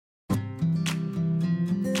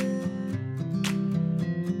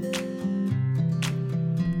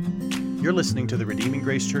You're listening to the Redeeming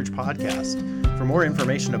Grace Church podcast. For more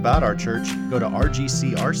information about our church, go to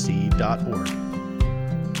rgcrc.org.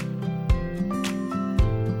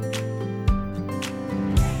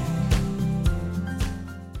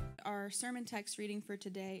 Our sermon text reading for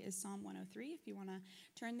today is Psalm 103. If you want to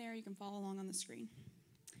turn there, you can follow along on the screen.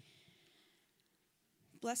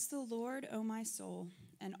 Bless the Lord, O my soul,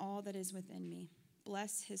 and all that is within me.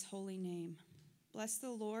 Bless his holy name. Bless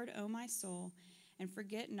the Lord, O my soul, and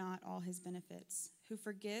forget not all his benefits, who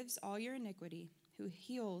forgives all your iniquity, who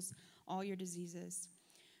heals all your diseases,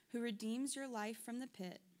 who redeems your life from the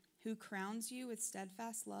pit, who crowns you with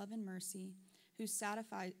steadfast love and mercy, who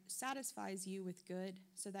satisfies you with good,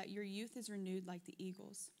 so that your youth is renewed like the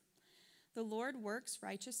eagles. The Lord works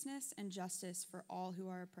righteousness and justice for all who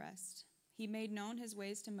are oppressed. He made known his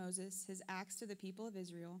ways to Moses, his acts to the people of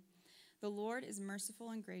Israel. The Lord is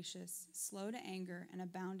merciful and gracious, slow to anger, and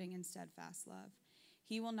abounding in steadfast love.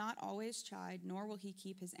 He will not always chide, nor will he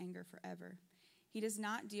keep his anger forever. He does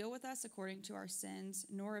not deal with us according to our sins,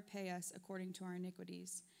 nor repay us according to our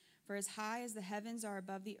iniquities. For as high as the heavens are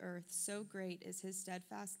above the earth, so great is his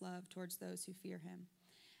steadfast love towards those who fear him.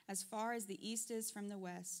 As far as the east is from the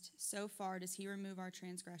west, so far does he remove our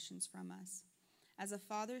transgressions from us. As a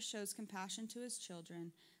father shows compassion to his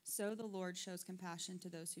children, so the Lord shows compassion to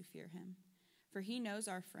those who fear him. For he knows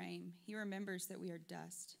our frame, he remembers that we are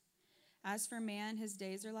dust. As for man, his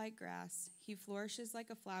days are like grass, he flourishes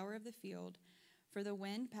like a flower of the field, for the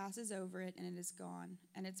wind passes over it and it is gone,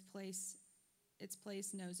 and its place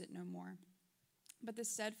knows it no more. But the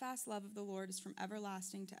steadfast love of the Lord is from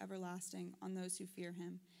everlasting to everlasting on those who fear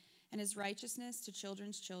him, and his righteousness to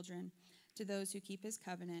children's children, to those who keep his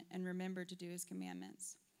covenant and remember to do his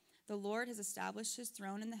commandments. The Lord has established his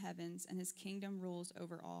throne in the heavens, and his kingdom rules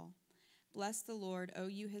over all. Bless the Lord, O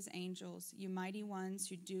you his angels, you mighty ones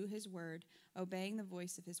who do his word, obeying the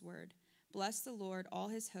voice of his word. Bless the Lord, all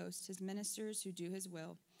his hosts, his ministers who do his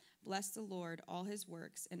will. Bless the Lord, all his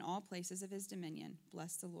works, in all places of his dominion.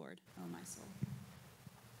 Bless the Lord, O my soul.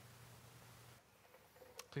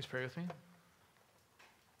 Please pray with me.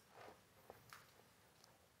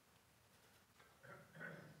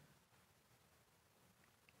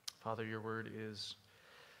 Father, your word is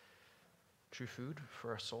true food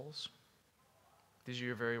for our souls. These are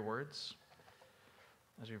your very words.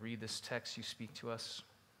 As we read this text, you speak to us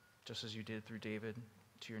just as you did through David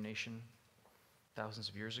to your nation thousands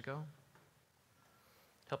of years ago.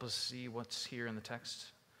 Help us see what's here in the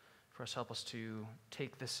text. First, help us to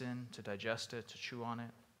take this in, to digest it, to chew on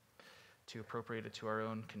it, to appropriate it to our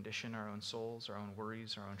own condition, our own souls, our own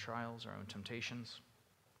worries, our own trials, our own temptations.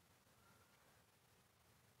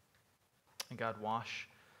 And God, wash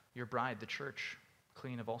your bride, the church,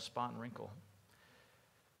 clean of all spot and wrinkle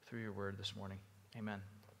through your word this morning. Amen.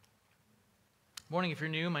 Morning, if you're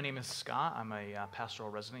new, my name is Scott. I'm a pastoral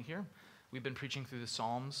resident here. We've been preaching through the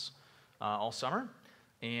Psalms all summer,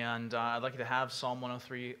 and I'd like you to have Psalm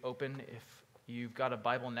 103 open. If you've got a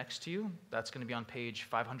Bible next to you, that's going to be on page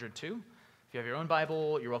 502. If you have your own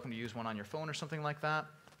Bible, you're welcome to use one on your phone or something like that.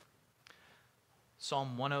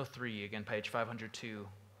 Psalm 103, again, page 502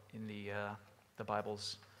 in the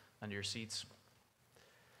Bibles under your seats.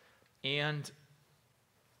 And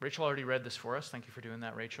Rachel already read this for us. Thank you for doing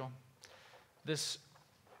that, Rachel. This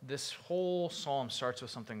whole psalm starts with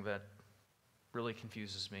something that really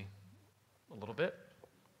confuses me a little bit.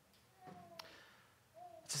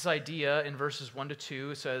 It's this idea in verses 1 to 2.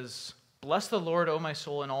 It says, "Bless the Lord, O my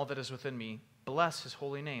soul, and all that is within me. Bless his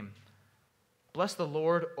holy name. Bless the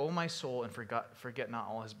Lord, O my soul, and forget not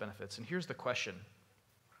all his benefits." And here's the question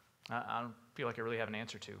I don't feel like I really have an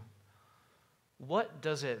answer to. What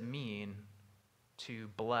does it mean to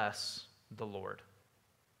bless the Lord?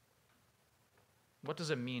 What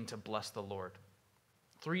does it mean to bless the Lord?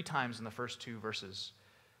 3 times in the first 2 verses,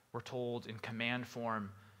 we're told in command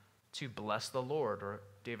form to bless the Lord, or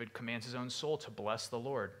David commands his own soul to bless the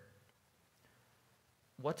Lord.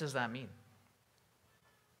 What does that mean?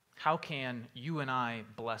 How can you and I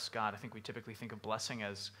bless God? I think we typically think of blessing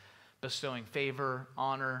as bestowing favor,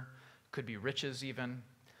 honor, could be riches even,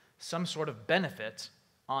 some sort of benefit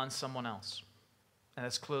on someone else. And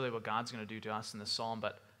that's clearly what God's going to do to us in this psalm,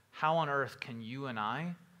 but how on earth can you and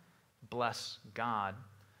I bless God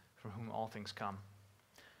from whom all things come?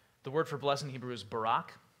 The word for bless in Hebrew is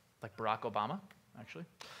barak, like Barack Obama, actually.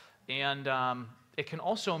 And it can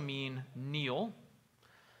also mean kneel,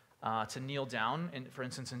 to kneel down. And for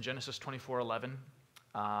instance, in Genesis 24:11,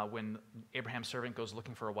 when Abraham's servant goes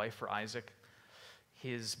looking for a wife for Isaac,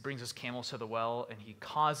 he brings his camels to the well, and he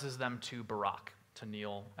causes them to barak, to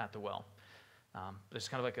kneel at the well. There's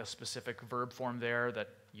kind of like a specific verb form there that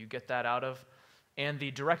you get that out of. And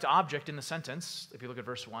the direct object in the sentence, if you look at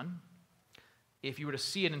verse 1, if you were to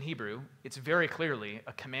see it in Hebrew, it's very clearly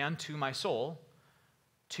a command to my soul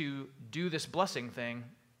to do this blessing thing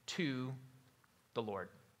to the Lord,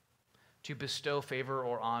 to bestow favor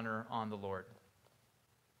or honor on the Lord.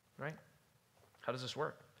 Right? How does this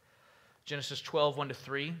work? Genesis 12,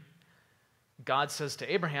 1-3, God says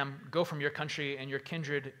to Abraham, go from your country and your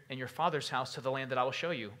kindred and your father's house to the land that I will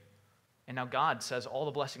show you. And now God says all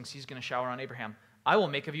the blessings he's going to shower on Abraham. I will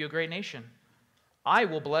make of you a great nation. I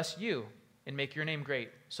will bless you and make your name great,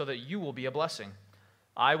 so that you will be a blessing.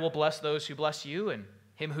 I will bless those who bless you, and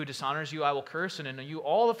him who dishonors you I will curse, and in you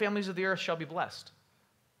all the families of the earth shall be blessed.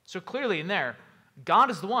 So clearly in there, God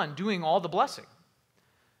is the one doing all the blessing.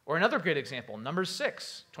 Or another great example, Numbers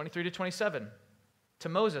 6, 23-27. To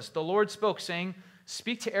Moses, the Lord spoke, saying,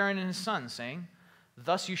 speak to Aaron and his sons, saying,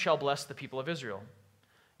 thus you shall bless the people of Israel.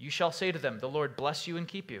 You shall say to them, the Lord bless you and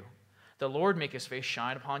keep you. The Lord make his face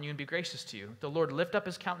shine upon you and be gracious to you. The Lord lift up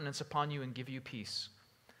his countenance upon you and give you peace.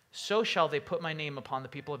 So shall they put my name upon the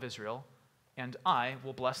people of Israel, and I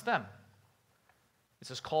will bless them. It's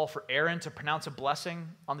this call for Aaron to pronounce a blessing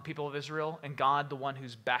on the people of Israel, and God, the one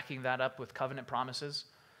who's backing that up with covenant promises.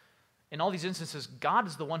 In all these instances, God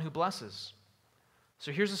is the one who blesses.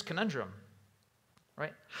 So here's this conundrum,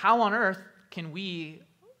 right? How on earth can we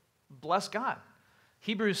bless God?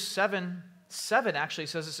 Hebrews 7 actually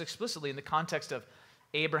says this explicitly in the context of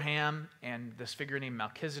Abraham and this figure named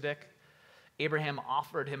Melchizedek. Abraham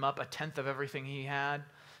offered him up a tenth of everything he had.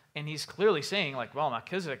 And he's clearly saying, like, well,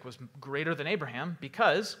 Melchizedek was greater than Abraham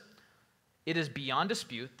because it is beyond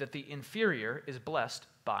dispute that the inferior is blessed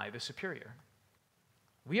by the superior.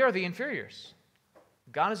 We are the inferiors.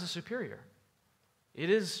 God is the superior. It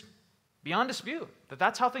is beyond dispute that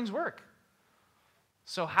that's how things work.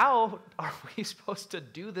 So how are we supposed to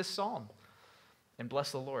do this psalm and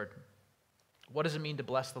bless the Lord? What does it mean to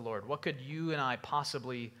bless the Lord? What could you and I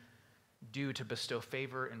possibly do to bestow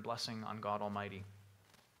favor and blessing on God Almighty?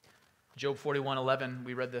 Job 41:11,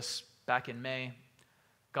 we read this back in May.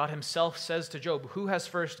 God himself says to Job, who has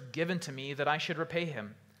first given to me that I should repay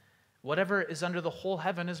him? Whatever is under the whole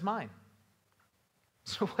heaven is mine.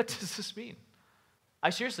 So what does this mean?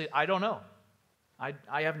 I don't know.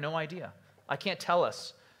 I have no idea. I can't tell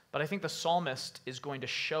us, but I think the psalmist is going to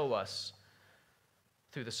show us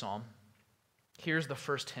through the psalm. Here's the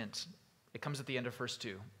first hint. It comes at the end of verse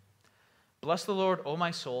 2. Bless the Lord, O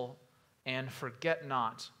my soul, and forget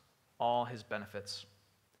not all his benefits.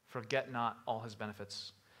 Forget not all his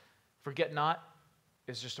benefits. Forget not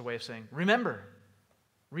is just a way of saying, remember.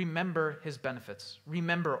 Remember his benefits.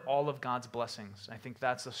 Remember all of God's blessings. I think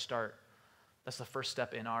that's the start. That's the first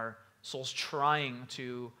step in our souls trying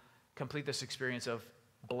to complete this experience of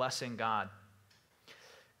blessing God.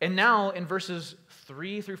 And now in verses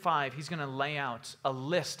 3-5, he's going to lay out a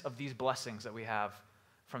list of these blessings that we have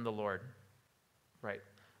from the Lord. Right?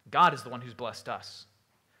 God is the one who's blessed us.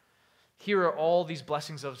 Here are all these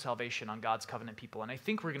blessings of salvation on God's covenant people. And I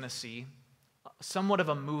think we're going to see somewhat of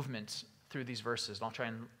a movement through these verses.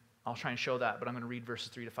 And I'll try and show that, but I'm going to read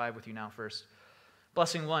verses 3-5 with you now first.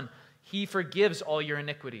 Blessing 1, he forgives all your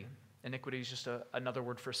iniquity. Iniquity is just another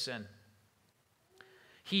word for sin.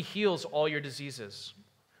 He heals all your diseases,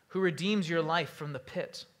 who redeems your life from the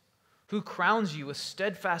pit, who crowns you with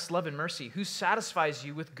steadfast love and mercy, who satisfies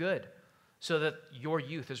you with good, so that your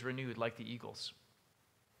youth is renewed like the eagles.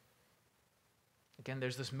 Again,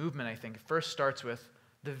 there's this movement, I think. It first starts with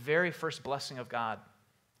the very first blessing of God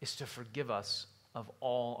is to forgive us of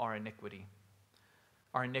all our iniquity.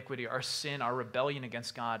 Our iniquity, our sin, our rebellion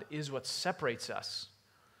against God is what separates us.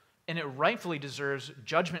 And it rightfully deserves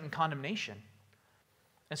judgment and condemnation.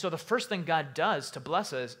 And so the first thing God does to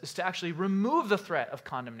bless us is to actually remove the threat of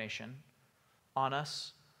condemnation on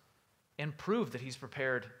us and prove that he's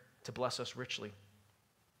prepared to bless us richly.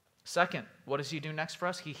 Second, what does he do next for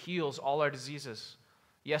us? He heals all our diseases.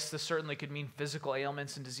 Yes, this certainly could mean physical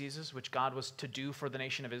ailments and diseases, which God was to do for the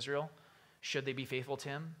nation of Israel, should they be faithful to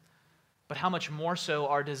him. But how much more so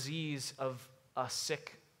our disease of a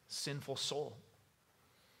sick, sinful soul?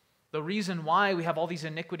 The reason why we have all these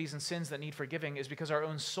iniquities and sins that need forgiving is because our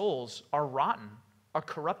own souls are rotten, are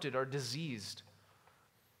corrupted, are diseased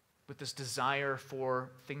with this desire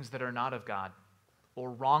for things that are not of God,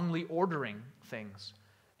 or wrongly ordering things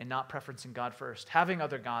and not preferencing God first, having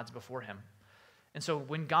other gods before him. And so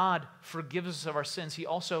when God forgives us of our sins, he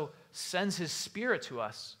also sends his Spirit to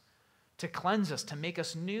us to cleanse us, to make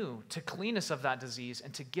us new, to clean us of that disease,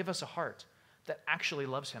 and to give us a heart that actually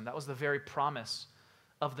loves him. That was the very promise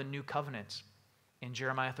of the new covenant in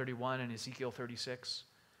Jeremiah 31 and Ezekiel 36.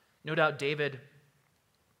 No doubt David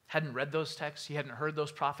hadn't read those texts. He hadn't heard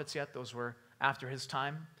those prophets yet. Those were after his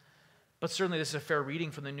time. But certainly this is a fair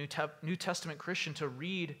reading from the New Testament Christian to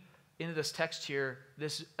read into this text here,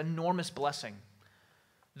 this enormous blessing,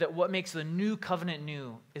 that what makes the new covenant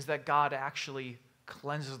new is that God actually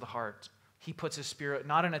cleanses the heart. He puts his Spirit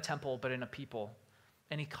not in a temple, but in a people,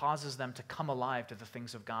 and he causes them to come alive to the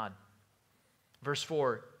things of God. Verse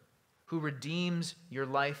 4, who redeems your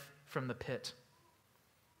life from the pit.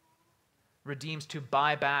 Redeems, to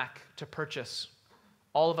buy back, to purchase.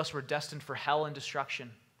 All of us were destined for hell and destruction,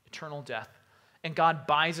 eternal death. And God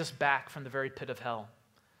buys us back from the very pit of hell.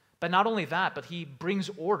 But not only that, but he brings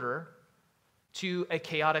order to a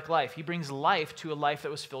chaotic life. He brings life to a life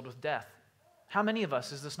that was filled with death. How many of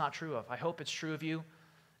us is this not true of? I hope it's true of you.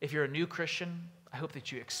 If you're a new Christian, I hope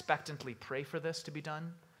that you expectantly pray for this to be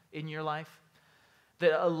done in your life.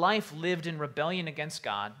 That a life lived in rebellion against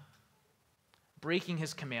God, breaking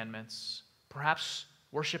his commandments, perhaps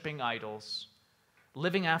worshiping idols,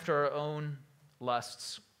 living after our own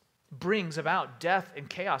lusts, brings about death and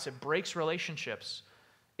chaos. It breaks relationships.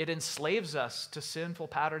 It enslaves us to sinful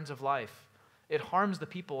patterns of life. It harms the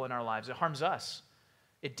people in our lives. It harms us.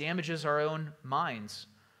 It damages our own minds.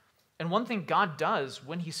 And one thing God does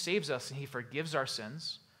when he saves us and he forgives our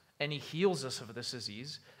sins and he heals us of this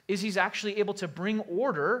disease is he's actually able to bring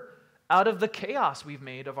order out of the chaos we've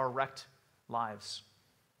made of our wrecked lives.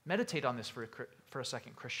 Meditate on this for a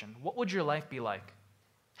second, Christian. What would your life be like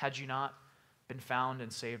had you not been found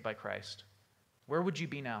and saved by Christ? Where would you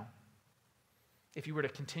be now? If you were to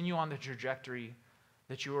continue on the trajectory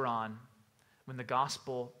that you were on when the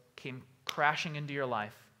gospel came crashing into your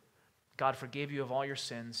life, God forgave you of all your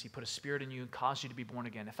sins, he put a Spirit in you and caused you to be born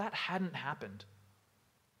again. If that hadn't happened,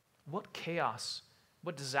 what chaos,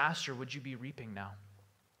 what disaster would you be reaping now?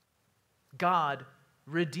 God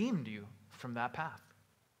redeemed you from that path.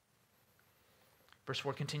 Verse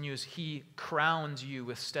 4 continues, he crowns you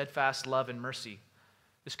with steadfast love and mercy.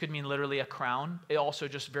 This could mean literally a crown. It also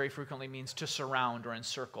just very frequently means to surround or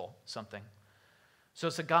encircle something. So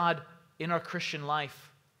it's a God in our Christian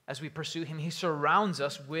life, as we pursue him, he surrounds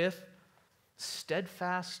us with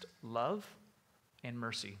steadfast love and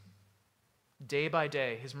mercy. Day by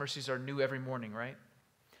day, his mercies are new every morning, right?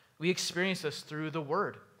 We experience this through the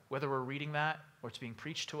word, whether we're reading that or it's being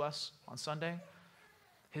preached to us on Sunday.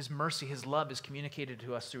 His mercy, his love is communicated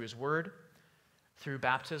to us through his word, through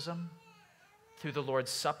baptism, through the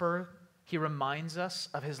Lord's Supper. He reminds us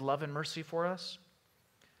of his love and mercy for us.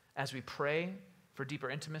 As we pray for deeper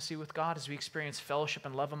intimacy with God, as we experience fellowship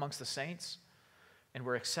and love amongst the saints, and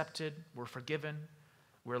we're accepted, we're forgiven,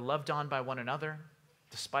 we're loved on by one another,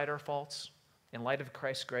 despite our faults, in light of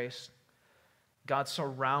Christ's grace, God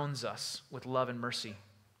surrounds us with love and mercy.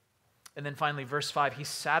 And then finally, verse 5, he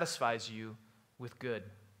satisfies you with good,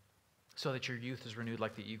 so that your youth is renewed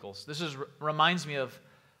like the eagles. This reminds me of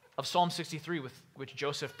Psalm 63, which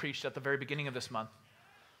Joseph preached at the very beginning of this month.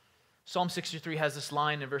 Psalm 63 has this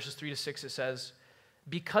line in verses 3 to 6. It says,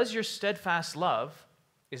 because your steadfast love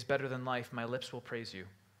is better than life, my lips will praise you.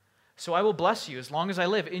 So I will bless you as long as I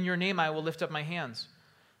live. In your name I will lift up my hands.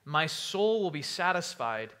 My soul will be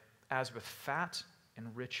satisfied as with fat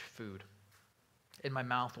and rich food. And my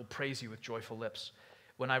mouth will praise you with joyful lips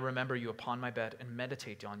when I remember you upon my bed and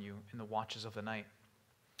meditate on you in the watches of the night.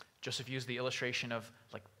 Joseph used the illustration of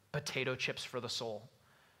like potato chips for the soul,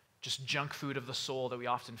 just junk food of the soul that we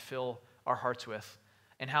often fill our hearts with,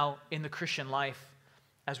 and how in the Christian life,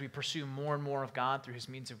 as we pursue more and more of God through his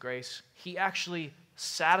means of grace, he actually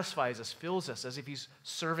satisfies us, fills us as if he's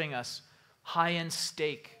serving us high-end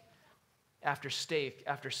steak after steak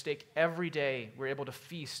after steak. Every day we're able to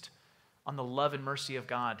feast on the love and mercy of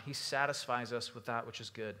God. He satisfies us with that which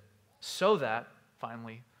is good, so that,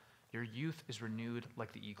 finally, your youth is renewed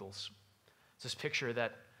like the eagles. It's this picture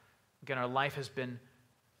that, again, our life has been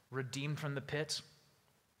redeemed from the pit.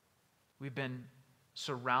 We've been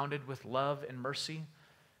surrounded with love and mercy,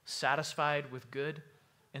 satisfied with good.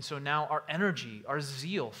 And so now our energy, our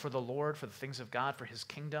zeal for the Lord, for the things of God, for his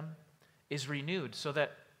kingdom, is renewed, so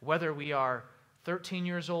that whether we are 13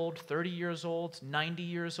 years old, 30 years old, 90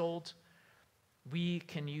 years old, we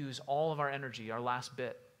can use all of our energy, our last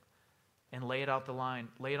bit, and lay it on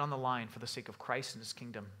the line for the sake of Christ and his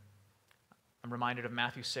kingdom. I'm reminded of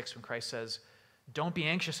Matthew 6 when Christ says, don't be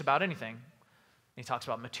anxious about anything. And he talks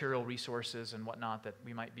about material resources and whatnot that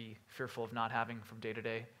we might be fearful of not having from day to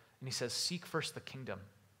day. And he says, seek first the kingdom,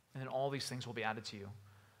 and then all these things will be added to you.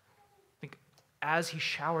 I think as he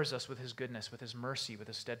showers us with his goodness, with his mercy, with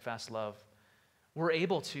his steadfast love, we're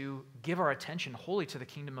able to give our attention wholly to the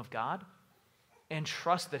kingdom of God and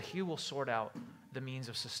trust that he will sort out the means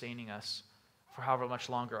of sustaining us for however much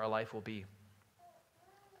longer our life will be.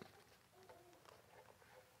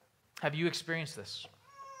 Have you experienced this?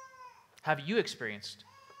 Have you experienced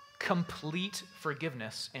complete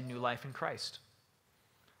forgiveness and new life in Christ?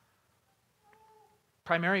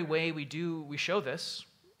 Primary way we show this,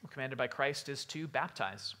 commanded by Christ, is to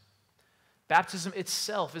baptize. Baptism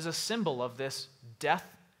itself is a symbol of this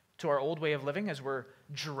death to our old way of living as we're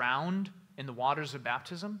drowned in the waters of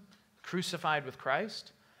baptism, crucified with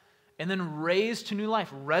Christ, and then raised to new life,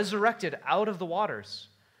 resurrected out of the waters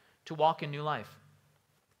to walk in new life.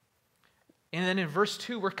 And then in verse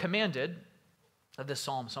 2, we're commanded of this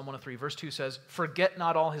psalm, Psalm 103, verse 2 says, forget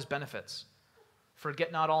not all his benefits.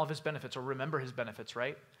 Forget not all of his benefits, or remember his benefits,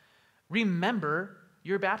 right? Remember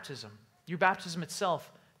your baptism. Your baptism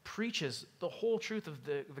itself preaches the whole truth of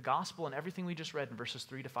the gospel and everything we just read in verses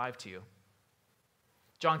 3 to 5 to you.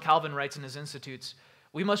 John Calvin writes in his Institutes,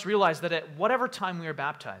 we must realize that at whatever time we are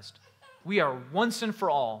baptized, we are once and for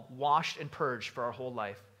all washed and purged for our whole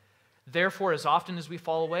life. Therefore, as often as we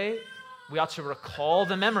fall away, we ought to recall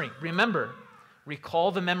the memory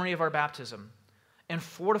of our baptism and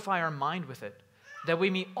fortify our mind with it, that we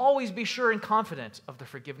may always be sure and confident of the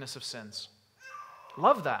forgiveness of sins.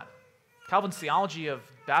 Love that. Calvin's theology of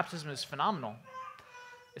baptism is phenomenal.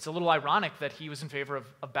 It's a little ironic that he was in favor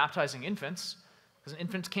of baptizing infants, because an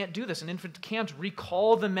infant can't do this. An infant can't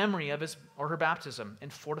recall the memory of his or her baptism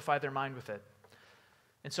and fortify their mind with it.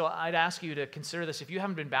 And so I'd ask you to consider this. If you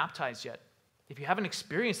haven't been baptized yet, if you haven't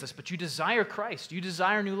experienced this, but you desire Christ, you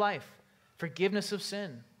desire new life, forgiveness of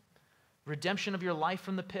sin, redemption of your life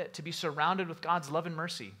from the pit, to be surrounded with God's love and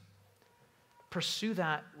mercy, pursue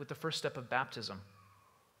that with the first step of baptism.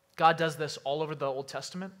 God does this all over the Old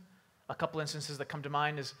Testament. A couple instances that come to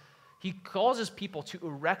mind is he causes people to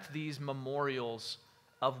erect these memorials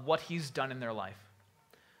of what he's done in their life.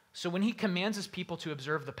 So when he commands his people to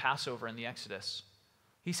observe the Passover in the Exodus,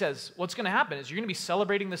 he says, what's going to happen is you're going to be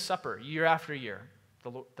celebrating the supper year after year,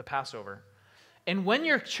 the Passover. And when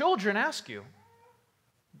your children ask you,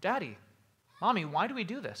 Daddy, Mommy, why do we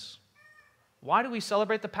do this? Why do we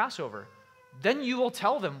celebrate the Passover? Then you will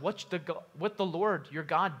tell them what the Lord your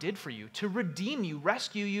God did for you to redeem you,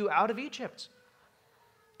 rescue you out of Egypt.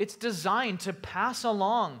 It's designed to pass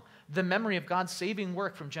along the memory of God's saving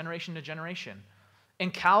work from generation to generation.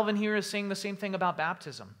 And Calvin here is saying the same thing about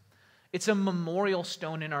baptism. It's a memorial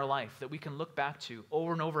stone in our life that we can look back to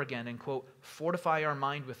over and over again and, quote, fortify our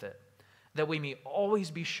mind with it, that we may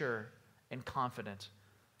always be sure and confident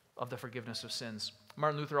of the forgiveness of sins.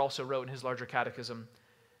 Martin Luther also wrote in his larger catechism,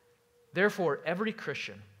 therefore, every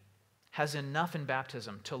Christian has enough in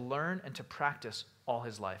baptism to learn and to practice all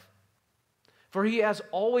his life. For he has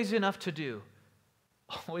always enough to do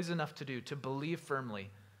to believe firmly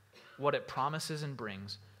what it promises and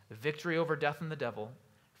brings, victory over death and the devil,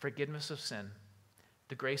 forgiveness of sin,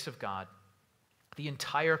 the grace of God, the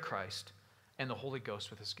entire Christ, and the Holy Ghost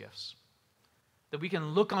with his gifts. That we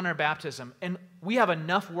can look on our baptism, and we have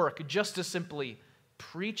enough work just to simply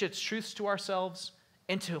preach its truths to ourselves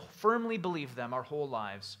and to firmly believe them our whole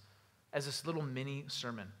lives as this little mini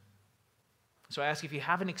sermon. So I ask you, if you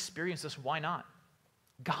haven't experienced this, why not?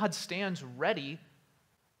 God stands ready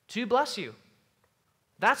to bless you.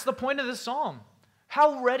 That's the point of this psalm.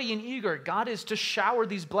 How ready and eager God is to shower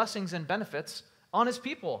these blessings and benefits on his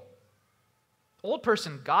people. Old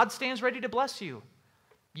person, God stands ready to bless you.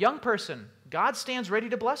 Young person, God stands ready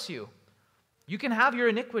to bless you. You can have your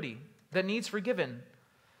iniquity that needs forgiven.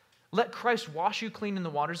 Let Christ wash you clean in the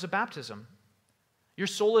waters of baptism. Your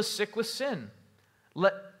soul is sick with sin.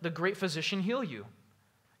 Let the great physician heal you.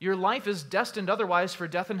 Your life is destined otherwise for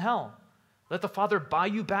death and hell. Let the Father buy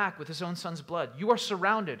you back with his own Son's blood. You are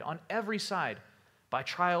surrounded on every side by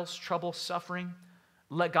trials, trouble, suffering.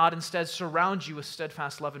 Let God instead surround you with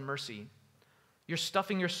steadfast love and mercy. You're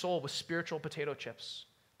stuffing your soul with spiritual potato chips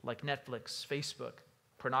like Netflix, Facebook,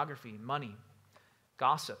 pornography, money,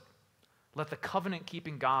 gossip. Let the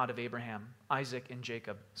covenant-keeping God of Abraham, Isaac, and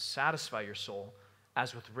Jacob satisfy your soul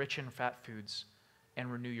as with rich and fat foods and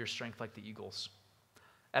renew your strength like the eagles.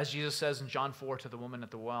 As Jesus says in John 4 to the woman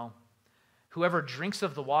at the well, whoever drinks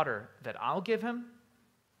of the water that I'll give him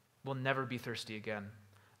will never be thirsty again.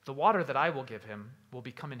 The water that I will give him will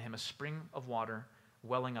become in him a spring of water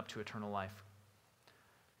welling up to eternal life.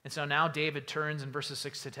 And so now David turns in verses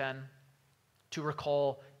 6 to 10 to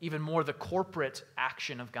recall even more the corporate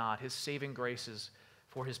action of God, his saving graces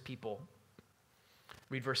for his people.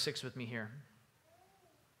 Read verse 6 with me here.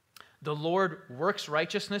 The Lord works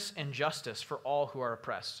righteousness and justice for all who are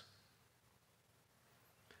oppressed.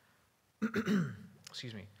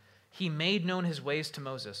 Excuse me. He made known his ways to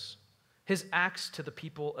Moses, his acts to the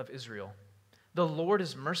people of Israel. The Lord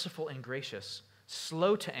is merciful and gracious,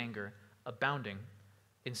 slow to anger, abounding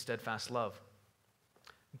in steadfast love.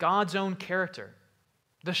 God's own character,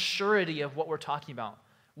 the surety of what we're talking about,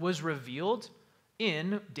 was revealed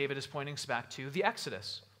in, David is pointing us back to, the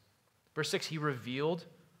Exodus. Verse 6, he revealed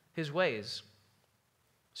his ways.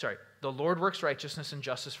 The Lord works righteousness and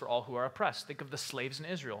justice for all who are oppressed. Think of the slaves in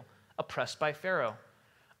Israel, oppressed by Pharaoh,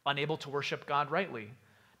 unable to worship God rightly,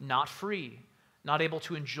 not free, not able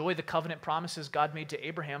to enjoy the covenant promises God made to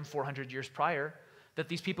Abraham 400 years prior, that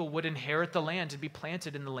these people would inherit the land and be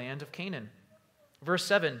planted in the land of Canaan. Verse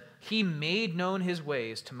 7, he made known his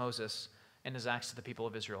ways to Moses and his acts to the people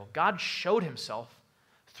of Israel. God showed himself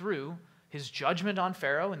through his judgment on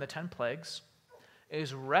Pharaoh in the 10 plagues,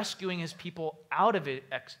 is rescuing his people out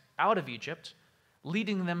of Egypt,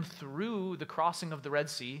 leading them through the crossing of the Red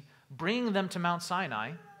Sea, bringing them to Mount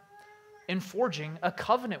Sinai, and forging a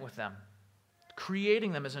covenant with them,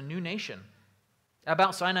 creating them as a new nation. At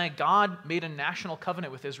Mount Sinai, God made a national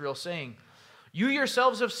covenant with Israel, saying, you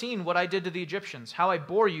yourselves have seen what I did to the Egyptians, how I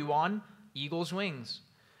bore you on eagle's wings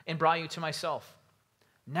and brought you to myself.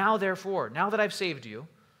 Now, therefore, now that I've saved you,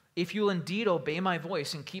 if you will indeed obey my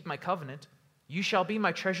voice and keep my covenant, you shall be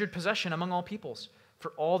my treasured possession among all peoples,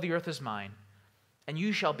 for all the earth is mine, and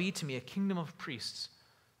you shall be to me a kingdom of priests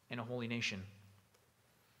and a holy nation.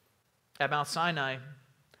 At Mount Sinai,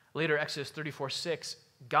 later Exodus 34:6,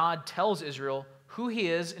 God tells Israel who he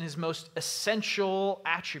is in his most essential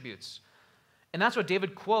attributes. And that's what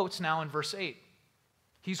David quotes now in verse 8.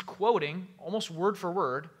 He's quoting, almost word for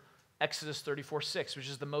word, Exodus 34:6, which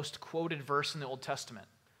is the most quoted verse in the Old Testament.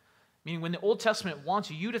 Meaning when the Old Testament wants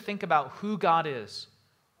you to think about who God is,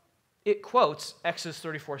 it quotes Exodus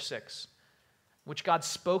 34:6, which God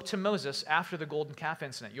spoke to Moses after the golden calf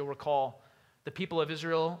incident. You'll recall the people of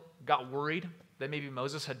Israel got worried that maybe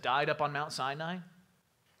Moses had died up on Mount Sinai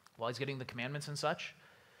while he's getting the commandments and such.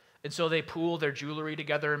 And so they pool their jewelry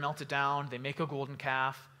together and melt it down. They make a golden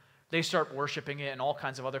calf. They start worshiping it and all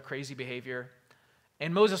kinds of other crazy behavior.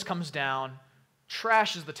 And Moses comes down,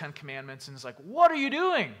 trashes the 10 Commandments, and is like, what are you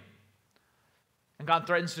doing? And God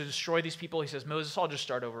threatens to destroy these people. He says, Moses, I'll just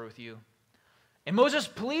start over with you. And Moses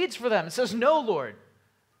pleads for them and says, no, Lord.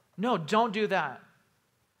 No, don't do that.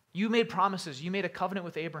 You made promises. You made a covenant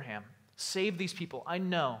with Abraham. Save these people. I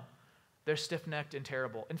know they're stiff-necked and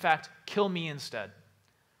terrible. In fact, kill me instead.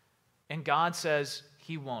 And God says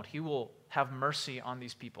he won't. He will have mercy on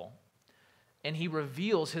these people. And he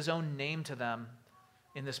reveals his own name to them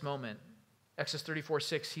in this moment. Exodus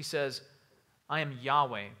 34:6, he says, I am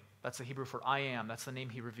Yahweh. That's the Hebrew for I am. That's the name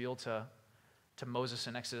he revealed to Moses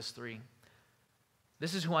in Exodus 3.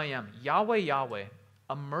 This is who I am. Yahweh, Yahweh,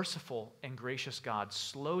 a merciful and gracious God,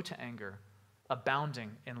 slow to anger,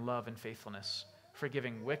 abounding in love and faithfulness,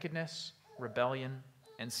 forgiving wickedness, rebellion,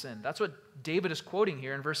 and sin. That's what David is quoting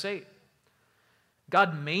here in verse 8.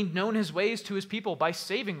 God made known his ways to his people by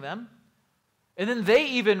saving them, and then they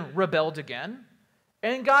even rebelled again,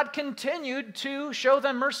 and God continued to show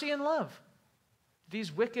them mercy and love.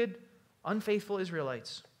 These wicked, unfaithful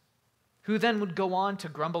Israelites, who then would go on to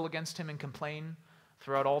grumble against him and complain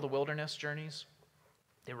throughout all the wilderness journeys.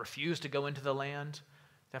 They refused to go into the land.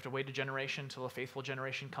 They have to wait a generation until a faithful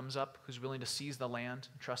generation comes up who's willing to seize the land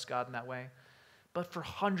and trust God in that way. But for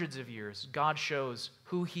hundreds of years, God shows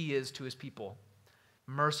who he is to his people.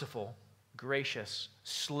 Merciful, gracious,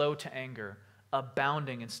 slow to anger,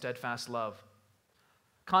 abounding in steadfast love.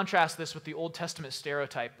 Contrast this with the Old Testament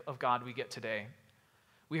stereotype of God we get today.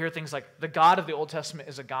 We hear things like the God of the Old Testament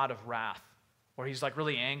is a God of wrath, or he's like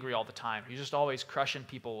really angry all the time. He's just always crushing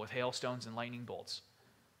people with hailstones and lightning bolts.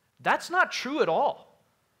 That's not true at all.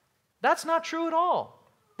 That's not true at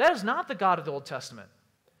all. That is not the God of the Old Testament.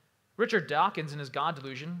 Richard Dawkins, in his God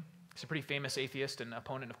Delusion, he's a pretty famous atheist and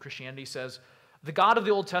opponent of Christianity, says, the God of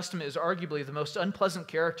the Old Testament is arguably the most unpleasant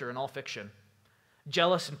character in all fiction.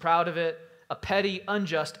 Jealous and proud of it, a petty,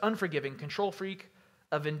 unjust, unforgiving control freak,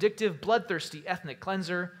 a vindictive, bloodthirsty ethnic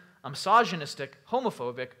cleanser, a misogynistic,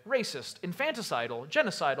 homophobic, racist, infanticidal,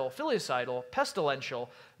 genocidal, filicidal, pestilential,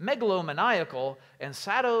 megalomaniacal, and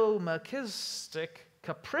sadomasochistic,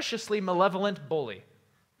 capriciously malevolent bully.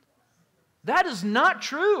 That is not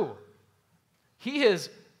true. He is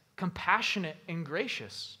compassionate and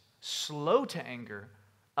gracious, slow to anger,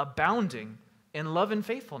 abounding in love and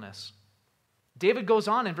faithfulness. David goes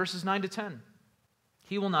on in verses 9 to 10.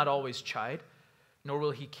 He will not always chide, nor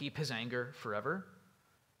will he keep his anger forever.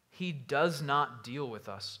 He does not deal with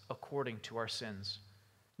us according to our sins,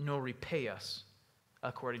 nor repay us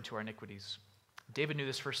according to our iniquities. David knew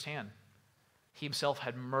this firsthand. He himself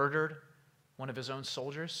had murdered one of his own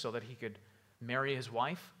soldiers so that he could marry his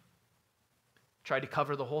wife, tried to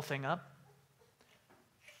cover the whole thing up.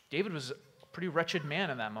 David was a pretty wretched man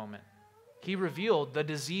in that moment. He revealed the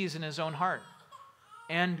disease in his own heart.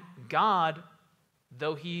 And God,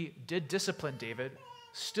 though he did discipline David,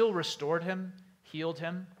 still restored him, healed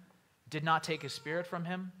him, did not take his spirit from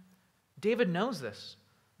him. David knows this.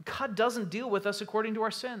 God doesn't deal with us according to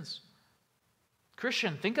our sins.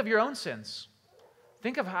 Christian, think of your own sins.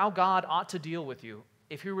 Think of how God ought to deal with you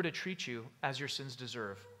if he were to treat you as your sins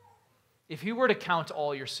deserve. If he were to count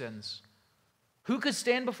all your sins, who could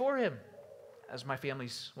stand before him? As my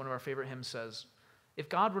family's, one of our favorite hymns says, if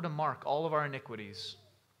God were to mark all of our iniquities,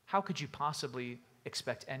 how could you possibly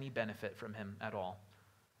expect any benefit from him at all?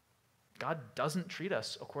 God doesn't treat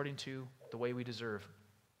us according to the way we deserve.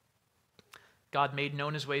 God made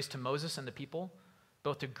known his ways to Moses and the people,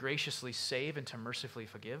 both to graciously save and to mercifully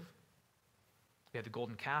forgive. We had the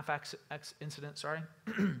golden calf incident,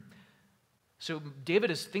 So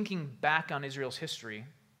David is thinking back on Israel's history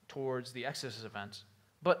towards the Exodus event,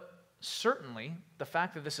 but certainly the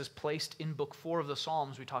fact that this is placed in book 4 of the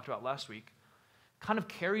Psalms we talked about last week kind of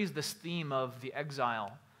carries this theme of the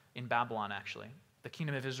exile in Babylon, actually. The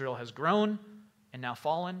kingdom of Israel has grown and now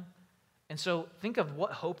fallen. And so think of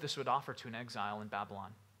what hope this would offer to an exile in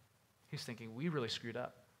Babylon. He's thinking, we really screwed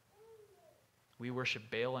up. We worship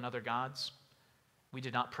Baal and other gods. We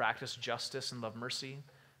did not practice justice and love mercy.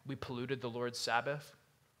 We polluted the Lord's Sabbath.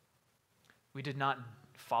 We did not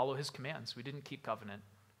follow his commands. We didn't keep covenant.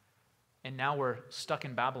 And now we're stuck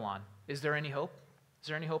in Babylon. Is there any hope? Is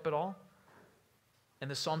there any hope at all? And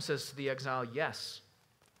the psalm says to the exile, yes,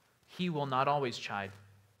 he will not always chide,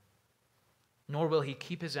 nor will he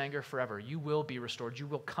keep his anger forever. You will be restored. You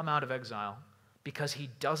will come out of exile because he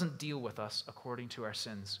doesn't deal with us according to our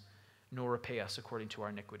sins, nor repay us according to our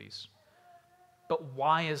iniquities. But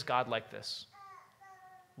why is God like this?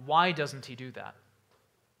 Why doesn't he do that?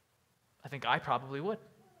 I think I probably would.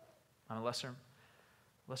 I'm a lesser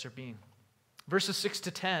being. Verses 6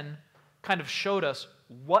 to 10 kind of showed us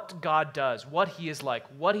what God does, what he is like,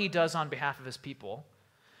 what he does on behalf of his people.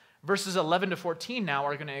 Verses 11 to 14 now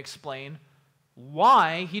are going to explain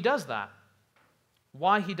why he does that.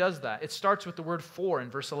 Why he does that. It starts with the word for in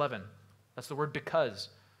verse 11. That's the word because.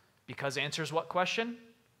 Because answers what question?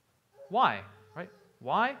 Why, right?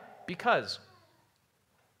 Why? Because.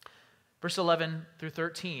 Verse 11 through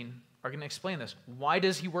 13 are going to explain this. Why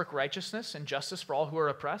does he work righteousness and justice for all who are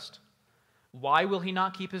oppressed? Why will he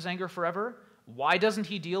not keep his anger forever? Why doesn't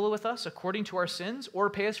he deal with us according to our sins or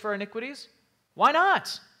pay us for our iniquities? Why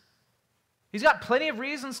not? He's got plenty of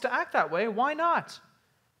reasons to act that way. Why not?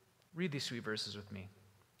 Read these sweet verses with me.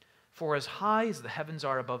 For as high as the heavens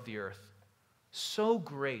are above the earth, so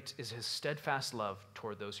great is his steadfast love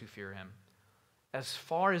toward those who fear him. As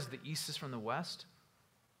far as the east is from the west,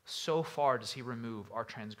 so far does he remove our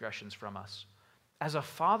transgressions from us. As a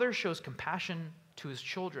father shows compassion to his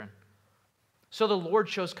children, so the Lord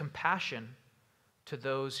shows compassion to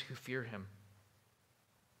those who fear him.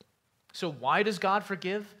 So why does God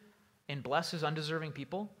forgive and bless his undeserving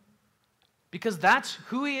people? Because that's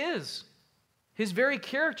who he is. His very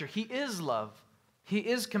character. He is love. He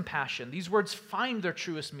is compassion. These words find their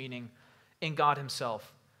truest meaning in God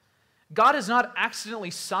himself. God has not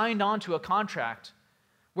accidentally signed on to a contract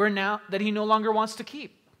that he no longer wants to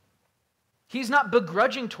keep. He's not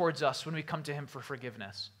begrudging towards us when we come to him for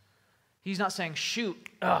forgiveness. He's not saying, shoot,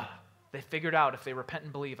 they figured out if they repent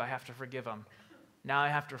and believe, I have to forgive them. Now I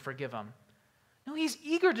have to forgive them. No, he's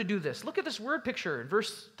eager to do this. Look at this word picture in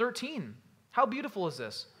verse 13. How beautiful is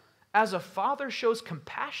this? As a father shows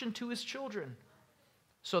compassion to his children,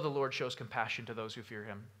 so the Lord shows compassion to those who fear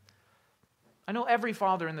him. I know every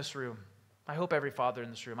father in this room. I hope every father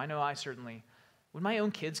in this room. I know I certainly. When my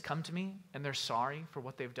own kids come to me and they're sorry for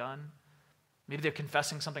what they've done, maybe they're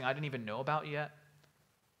confessing something I didn't even know about yet,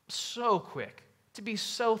 so quick to be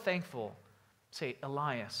so thankful. Say,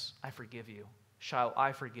 Elias, I forgive you. Shiloh,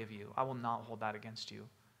 I forgive you. I will not hold that against you.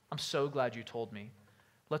 I'm so glad you told me.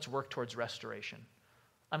 Let's work towards restoration.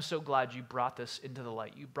 I'm so glad you brought this into the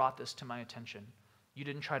light. You brought this to my attention. You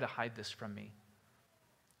didn't try to hide this from me.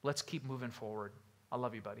 Let's keep moving forward. I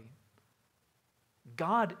love you, buddy.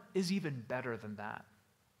 God is even better than that.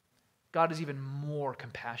 God is even more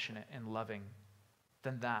compassionate and loving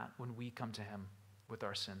than that when we come to him with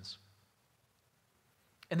our sins.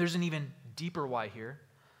 And there's an even deeper why here.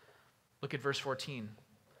 Look at verse 14.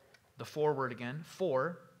 The for word again.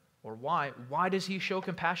 For, or why. Why does he show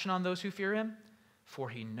compassion on those who fear him? For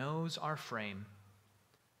he knows our frame.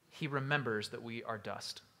 He remembers that we are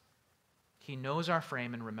dust. He knows our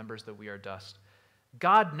frame and remembers that we are dust.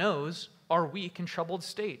 God knows our weak and troubled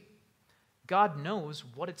state. God knows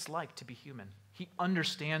what it's like to be human. He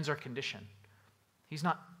understands our condition. He's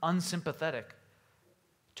not unsympathetic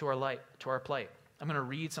to our plight. I'm going to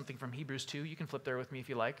read something from Hebrews 2. You can flip there with me if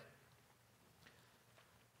you like.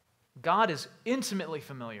 God is intimately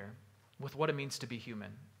familiar with what it means to be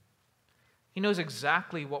human. He knows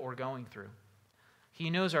exactly what we're going through. He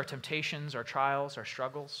knows our temptations, our trials, our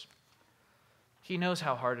struggles. He knows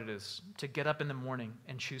how hard it is to get up in the morning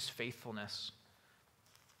and choose faithfulness.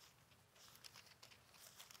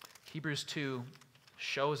 Hebrews 2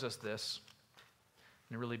 shows us this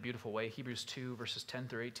in a really beautiful way. Hebrews 2, verses 10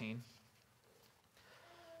 through 18.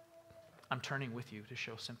 I'm turning with you to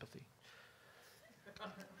show sympathy.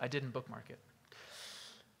 I didn't bookmark it.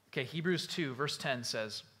 Okay, Hebrews 2, verse 10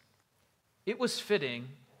 says, "It was fitting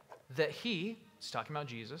that he," he's talking about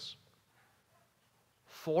Jesus,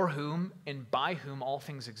 "for whom and by whom all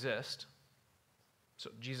things exist," so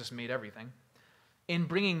Jesus made everything, "in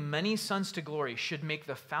bringing many sons to glory, should make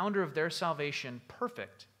the founder of their salvation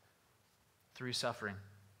perfect through suffering."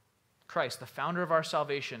 Christ, the founder of our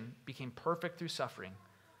salvation, became perfect through suffering.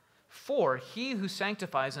 "For he who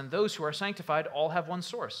sanctifies and those who are sanctified all have one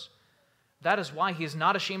source. That is why he is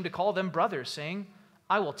not ashamed to call them brothers, saying,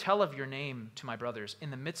 'I will tell of your name to my brothers.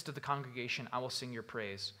 In the midst of the congregation I will sing your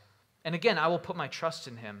praise. And again, I will put my trust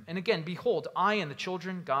in him. And again, behold, I and the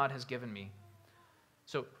children God has given me.'"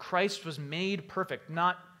 So Christ was made perfect,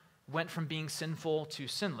 not went from being sinful to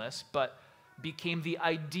sinless, but became the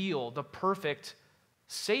ideal, the perfect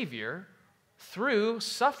Savior through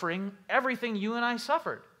suffering everything you and I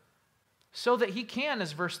suffered, so that he can,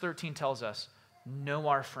 as verse 13 tells us, know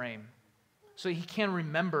our frame, so he can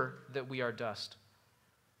remember that we are dust.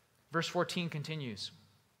 Verse 14 continues,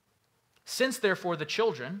 "Since therefore the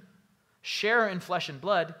children share in flesh and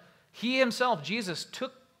blood, he himself, Jesus,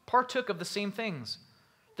 partook of the same things,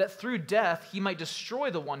 that through death he might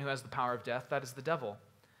destroy the one who has the power of death, that is the devil,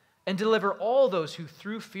 and deliver all those who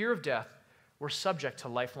through fear of death were subject to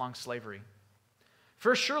lifelong slavery.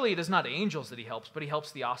 For surely it is not angels that he helps, but he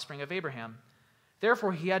helps the offspring of Abraham.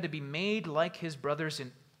 Therefore he had to be made like his brothers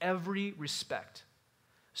in every respect,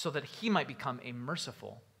 so that he might become a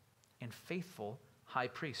merciful and faithful high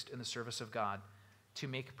priest in the service of God, to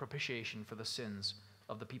make propitiation for the sins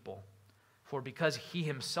of the people. For because he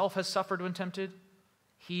himself has suffered when tempted,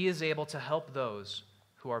 he is able to help those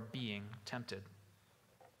who are being tempted."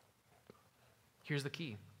 Here's the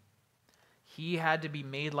key. He had to be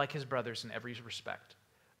made like his brothers in every respect,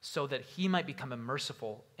 so that he might become a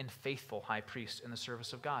merciful and faithful high priest in the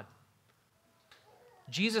service of God.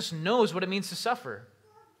 Jesus knows what it means to suffer.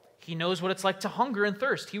 He knows what it's like to hunger and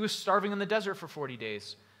thirst. He was starving in the desert for 40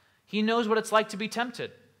 days. He knows what it's like to be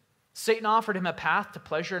tempted. Satan offered him a path to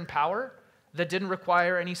pleasure and power that didn't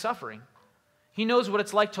require any suffering. He knows what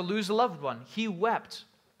it's like to lose a loved one. He wept.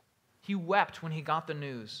 He wept when he got the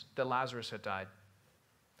news that Lazarus had died.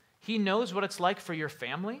 He knows what it's like for your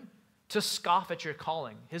family to scoff at your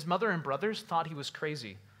calling. His mother and brothers thought he was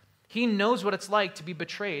crazy. He knows what it's like to be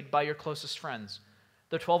betrayed by your closest friends.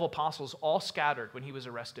 The 12 apostles all scattered when he was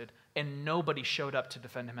arrested, and nobody showed up to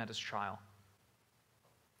defend him at his trial.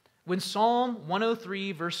 When Psalm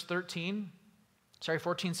 103, verse 14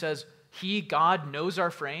 says, "He, God, knows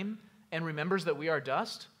our frame and remembers that we are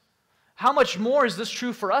dust," how much more is this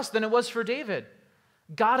true for us than it was for David?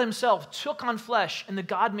 God himself took on flesh in the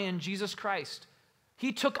God-man Jesus Christ.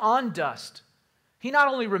 He took on dust. He not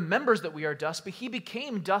only remembers that we are dust, but he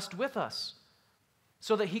became dust with us,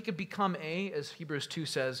 so that he could become as Hebrews 2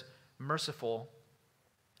 says, merciful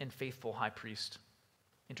and faithful high priest,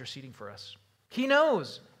 interceding for us. He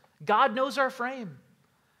knows. God knows our frame.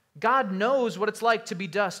 God knows what it's like to be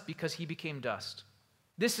dust because he became dust.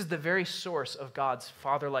 This is the very source of God's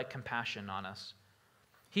father-like compassion on us.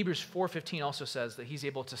 Hebrews 4:15 also says that he's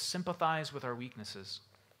able to sympathize with our weaknesses.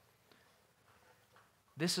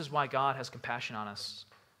 This is why God has compassion on us.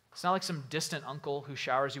 It's not like some distant uncle who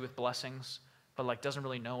showers you with blessings, but doesn't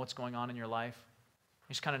really know what's going on in your life.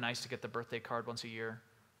 It's kind of nice to get the birthday card once a year.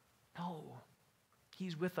 No,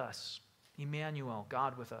 he's with us. Emmanuel,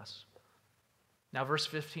 God with us. Now verse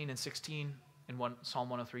 15 and 16 in Psalm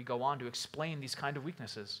 103 go on to explain these kind of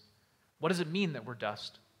weaknesses. What does it mean that we're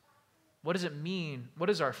dust? What does it mean?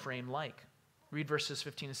 What is our frame like? Read verses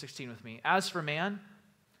 15 and 16 with me. "As for man,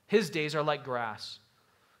 his days are like grass.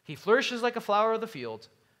 He flourishes like a flower of the field,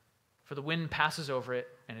 for the wind passes over it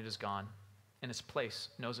and it is gone, and its place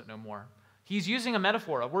knows it no more." He's using a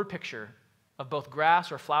metaphor, a word picture of both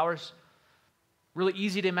grass or flowers. Really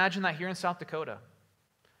easy to imagine that here in South Dakota.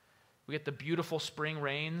 We get the beautiful spring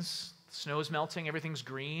rains, snow's melting, everything's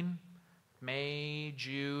green. May,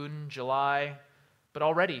 June, July. But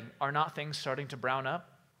already, are not things starting to brown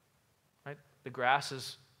up? Right? The grass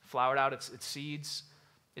has flowered out its seeds.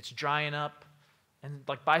 It's drying up. And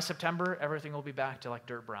by September, everything will be back to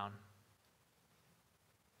dirt brown.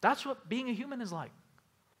 That's what being a human is like.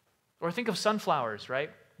 Or think of sunflowers,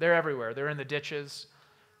 right? They're everywhere. They're in the ditches.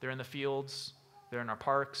 They're in the fields. They're in our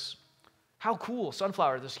parks. How cool.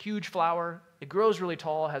 Sunflower, this huge flower. It grows really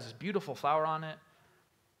tall, has this beautiful flower on it.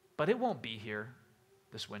 But it won't be here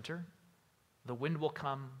this winter. The wind will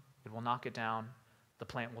come. It will knock it down. The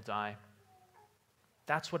plant will die.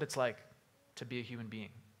 That's what it's like to be a human being.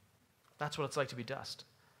 That's what it's like to be dust.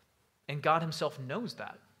 And God himself knows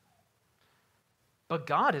that. But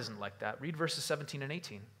God isn't like that. Read verses 17 and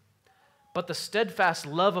 18. But the steadfast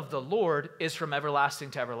love of the Lord is from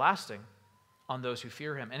everlasting to everlasting on those who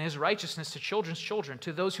fear him, and his righteousness to children's children,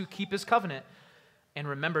 to those who keep his covenant and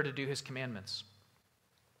remember to do his commandments.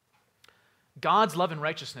 God's love and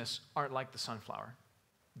righteousness aren't like the sunflower.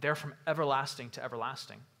 They're from everlasting to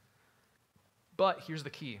everlasting. But here's the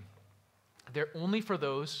key. They're only for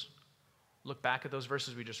those, look back at those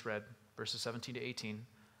verses we just read, verses 17 to 18.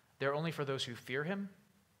 They're only for those who fear him,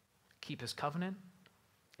 keep his covenant,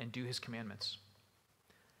 and do his commandments.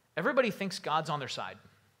 Everybody thinks God's on their side.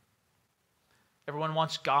 Everyone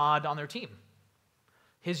wants God on their team.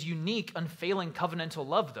 His unique, unfailing covenantal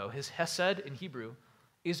love, though, his hesed in Hebrew,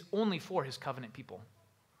 is only for his covenant people.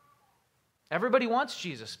 Everybody wants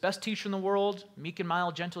Jesus, best teacher in the world, meek and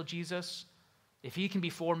mild, gentle Jesus. If he can be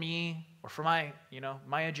for me or for my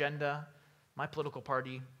agenda, my political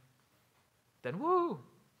party, then woo.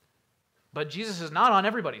 But Jesus is not on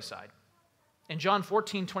everybody's side. In John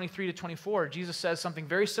 14, 23 to 24, Jesus says something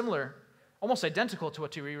very similar, almost identical to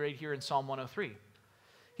what we read here in Psalm 103.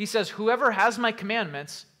 He says, whoever has my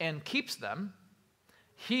commandments and keeps them,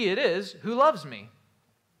 he it is who loves me.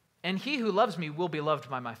 And he who loves me will be loved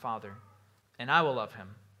by my Father, and I will love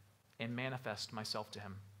him and manifest myself to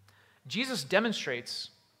him. Jesus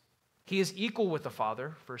demonstrates he is equal with the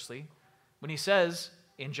Father, firstly, when he says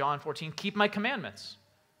in John 14, keep my commandments.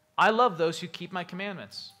 I love those who keep my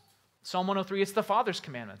commandments. Psalm 103, it's the Father's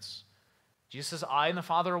commandments. Jesus says, I and the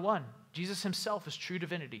Father are one. Jesus himself is true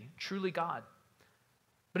divinity, truly God.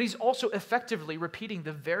 But he's also effectively repeating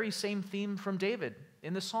the very same theme from David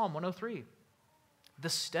in the Psalm 103. The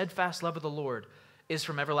steadfast love of the Lord is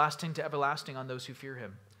from everlasting to everlasting on those who fear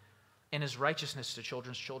him, and his righteousness to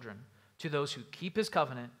children's children, to those who keep his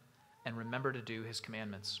covenant and remember to do his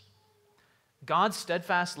commandments. God's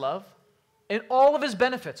steadfast love and all of his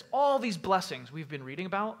benefits, all these blessings we've been reading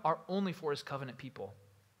about, are only for his covenant people.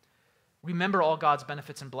 Remember all God's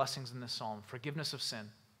benefits and blessings in this psalm: forgiveness of sin,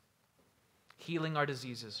 healing our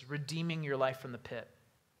diseases, redeeming your life from the pit,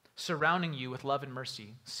 surrounding you with love and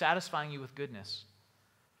mercy, satisfying you with goodness.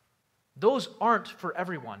 Those aren't for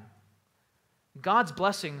everyone. God's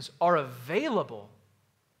blessings are available,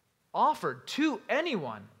 offered to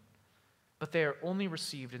anyone, but they are only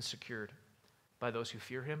received and secured by those who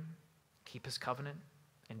fear him, keep his covenant,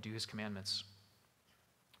 and do his commandments.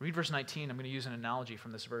 Read verse 19. I'm going to use an analogy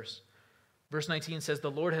from this verse. Verse 19 says,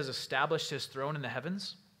 the Lord has established his throne in the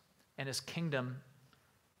heavens, and his kingdom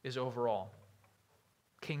is over all.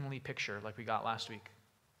 Kingly picture like we got last week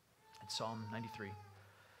in Psalm 93.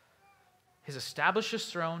 He's established his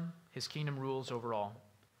throne, his kingdom rules over all.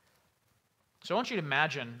 So I want you to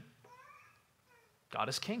imagine God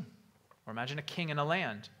as king, or imagine a king in a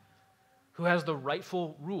land who has the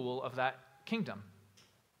rightful rule of that kingdom.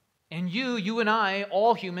 And you and I,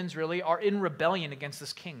 all humans really, are in rebellion against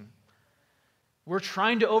this king. We're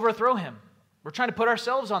trying to overthrow him. We're trying to put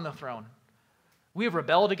ourselves on the throne. We have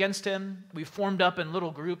rebelled against him. We've formed up in little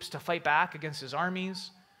groups to fight back against his armies.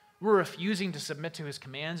 We're refusing to submit to his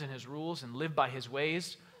commands and his rules and live by his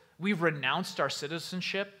ways. We've renounced our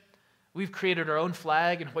citizenship. We've created our own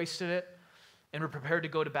flag and hoisted it, and we're prepared to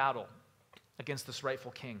go to battle against this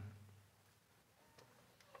rightful king.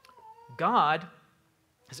 God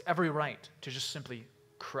has every right to just simply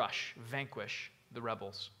crush, vanquish the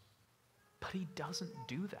rebels. But he doesn't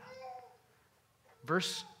do that.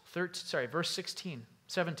 Verse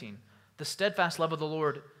 17. The steadfast love of the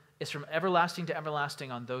Lord is from everlasting to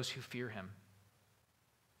everlasting on those who fear him.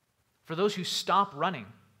 For those who stop running,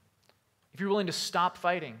 if you're willing to stop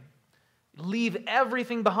fighting, leave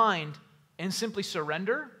everything behind and simply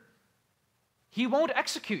surrender, he won't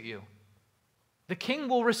execute you. The king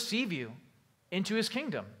will receive you into his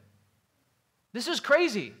kingdom. This is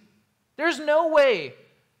crazy. There's no way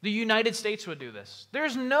the United States would do this.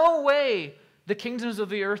 There's no way the kingdoms of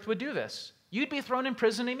the earth would do this. You'd be thrown in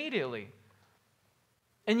prison immediately.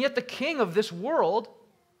 And yet the king of this world,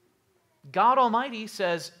 God Almighty,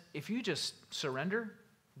 says, if you just surrender,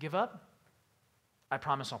 give up, I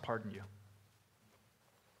promise I'll pardon you.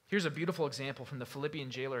 Here's a beautiful example from the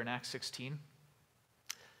Philippian jailer in Acts 16.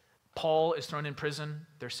 Paul is thrown in prison.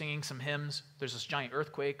 They're singing some hymns. There's this giant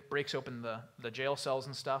earthquake, breaks open the jail cells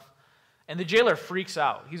and stuff. And the jailer freaks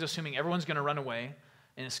out. He's assuming everyone's going to run away.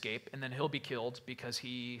 and escape, and then he'll be killed because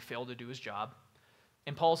he failed to do his job.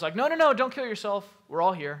 And Paul's like, no, don't kill yourself. We're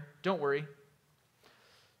all here. Don't worry.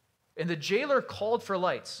 And the jailer called for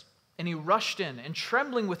lights, and he rushed in, and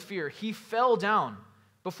trembling with fear, he fell down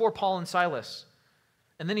before Paul and Silas.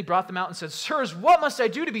 And then he brought them out and said, "Sirs, what must I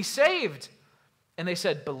do to be saved?" And they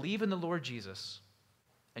said, "Believe in the Lord Jesus,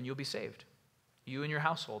 and you'll be saved, you and your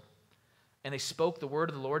household." And they spoke the word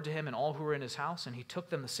of the Lord to him and all who were in his house, and he took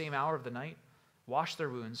them the same hour of the night, washed their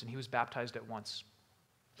wounds, and he was baptized at once,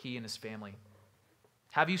 he and his family.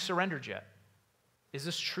 Have you surrendered yet? Is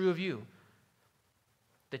this true of you,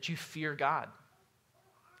 that you fear God?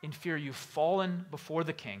 In fear, you've fallen before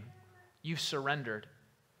the king, you've surrendered,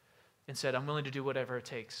 and said, "I'm willing to do whatever it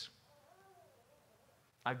takes.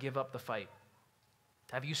 I give up the fight."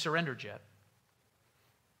 Have you surrendered yet?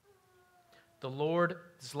 The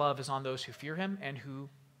Lord's love is on those who fear him and who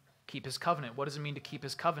keep his covenant. What does it mean to keep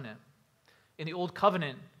his covenant? In the old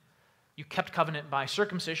covenant, you kept covenant by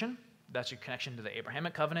circumcision. That's your connection to the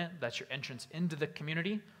Abrahamic covenant. That's your entrance into the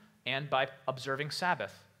community, and by observing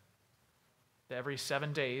Sabbath. Every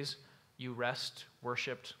 7 days, you rest,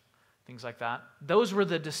 worshiped, things like that. Those were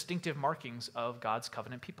the distinctive markings of God's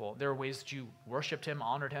covenant people. There were ways that you worshiped him,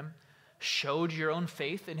 honored him, showed your own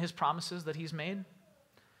faith in his promises that he's made.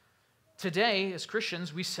 Today, as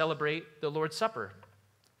Christians, we celebrate the Lord's Supper.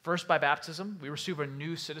 First, by baptism, we receive a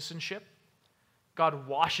new citizenship. God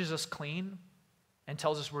washes us clean and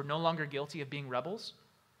tells us we're no longer guilty of being rebels.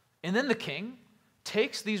 And then the king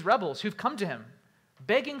takes these rebels who've come to him,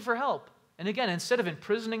 begging for help. And again, instead of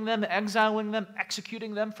imprisoning them, exiling them,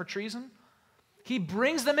 executing them for treason, he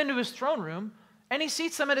brings them into his throne room and he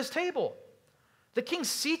seats them at his table. The king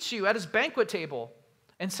seats you at his banquet table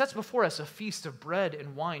and sets before us a feast of bread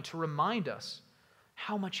and wine to remind us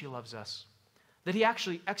how much he loves us, that he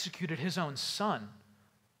actually executed his own son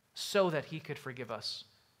so that he could forgive us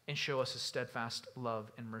and show us his steadfast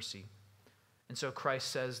love and mercy. And so Christ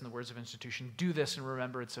says in the words of institution, "Do this in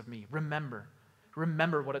remembrance of me."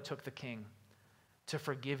 Remember what it took the king to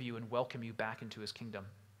forgive you and welcome you back into his kingdom.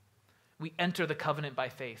 We enter the covenant by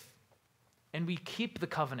faith, and we keep the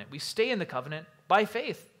covenant. We stay in the covenant by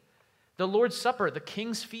faith. The Lord's Supper, the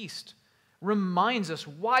king's feast, reminds us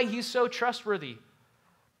why he's so trustworthy.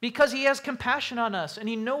 Because he has compassion on us, and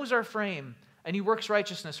he knows our frame, and he works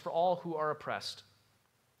righteousness for all who are oppressed.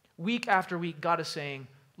 Week after week, God is saying,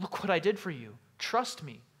 "Look what I did for you. Trust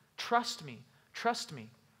me, trust me, trust me."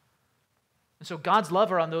 And so God's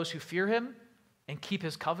love are on those who fear him and keep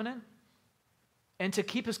his covenant. And to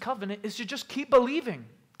keep his covenant is to just keep believing,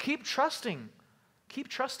 keep trusting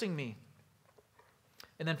me.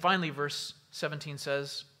 And then finally, verse 17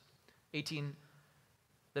 says, 18,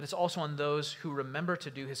 that it's also on those who remember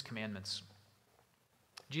to do his commandments.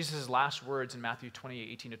 Jesus' last words in Matthew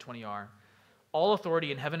 28:18-20 are, "All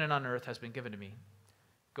authority in heaven and on earth has been given to me.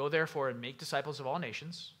 Go therefore and make disciples of all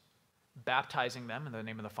nations, baptizing them in the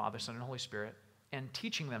name of the Father, Son, and Holy Spirit, and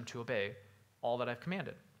teaching them to obey all that I've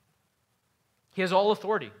commanded." He has all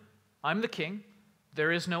authority. I'm the king.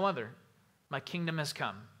 There is no other. My kingdom has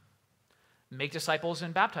come. Make disciples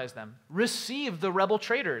and baptize them. Receive the rebel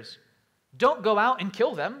traitors. Don't go out and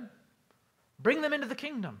kill them. Bring them into the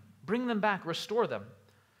kingdom. Bring them back. Restore them.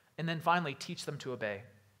 And then finally, teach them to obey.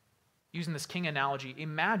 Using this king analogy,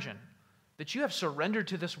 imagine that you have surrendered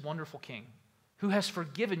to this wonderful king who has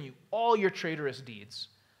forgiven you all your traitorous deeds.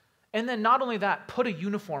 And then not only that, put a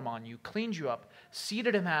uniform on you, cleaned you up,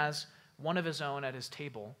 seated him as one of his own at his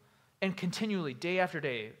table, and continually, day after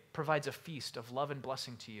day, provides a feast of love and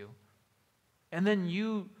blessing to you. And then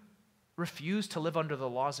you refuse to live under the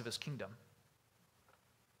laws of his kingdom.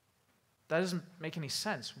 That doesn't make any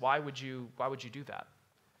sense. Why would you do that?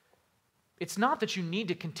 It's not that you need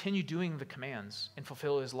to continue doing the commands and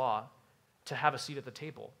fulfill his law to have a seat at the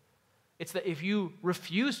table. It's that if you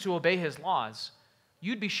refuse to obey his laws,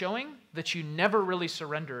 you'd be showing that you never really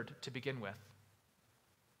surrendered to begin with.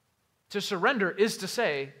 To surrender is to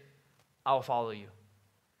say, "I'll follow you."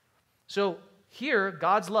 So here,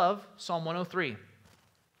 God's love, Psalm 103,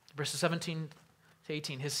 verses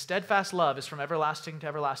 17-18, his steadfast love is from everlasting to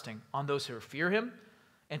everlasting on those who fear him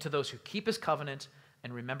and to those who keep his covenant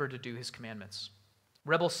and remember to do his commandments.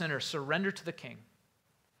 Rebel sinners, surrender to the king.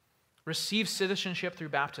 Receive citizenship through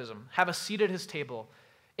baptism. Have a seat at his table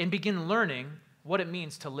and begin learning what it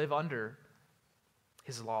means to live under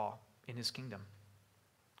his law in his kingdom.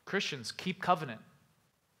 Christians, keep covenant.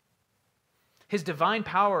 His divine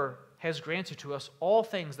power has granted to us all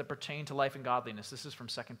things that pertain to life and godliness. This is from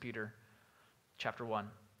 2 Peter chapter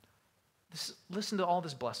 1. Listen to all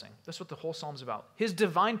this blessing. That's what the whole psalm is about. His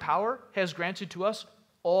divine power has granted to us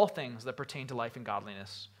all things that pertain to life and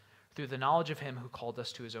godliness through the knowledge of him who called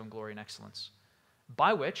us to his own glory and excellence,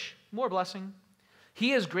 by which, more blessing,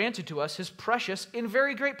 he has granted to us his precious and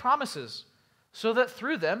very great promises, so that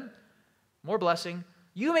through them, more blessing,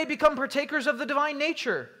 you may become partakers of the divine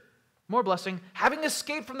nature, more blessing, having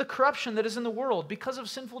escaped from the corruption that is in the world because of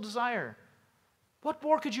sinful desire. What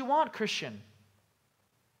more could you want, Christian?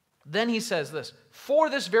 Then he says this, for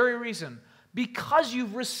this very reason, because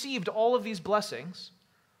you've received all of these blessings,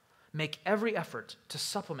 make every effort to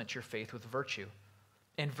supplement your faith with virtue,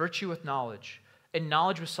 and virtue with knowledge, and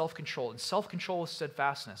knowledge with self-control, and self-control with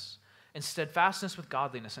steadfastness, and steadfastness with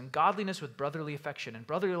godliness, and godliness with brotherly affection, and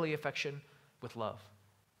brotherly affection with love.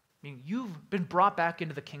 I mean, you've been brought back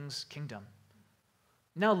into the King's kingdom.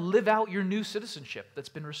 Now live out your new citizenship that's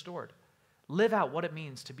been restored. Live out what it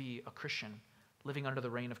means to be a Christian living under the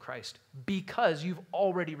reign of Christ, because you've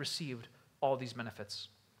already received all these benefits.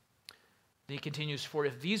 Then he continues, for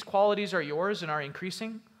if these qualities are yours and are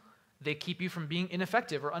increasing, they keep you from being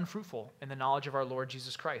ineffective or unfruitful in the knowledge of our Lord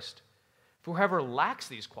Jesus Christ. For whoever lacks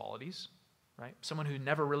these qualities, right, someone who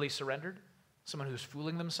never really surrendered, someone who's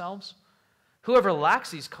fooling themselves, whoever lacks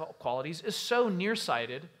these qualities is so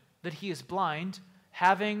nearsighted that he is blind,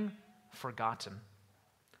 having forgotten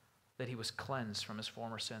that he was cleansed from his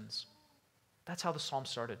former sins. That's how the psalm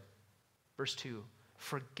started. Verse 2,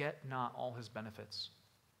 forget not all his benefits.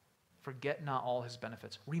 Forget not all his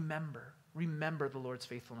benefits. Remember the Lord's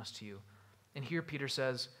faithfulness to you. And here Peter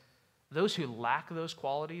says, those who lack those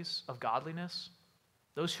qualities of godliness,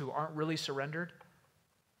 those who aren't really surrendered,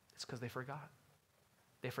 it's because they forgot.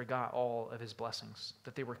 They forgot all of his blessings,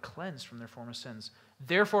 that they were cleansed from their former sins.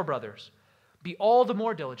 Therefore, brothers, be all the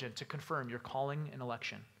more diligent to confirm your calling and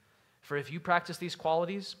election. For if you practice these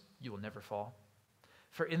qualities, you will never fall.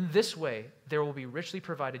 For in this way, there will be richly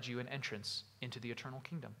provided you an entrance into the eternal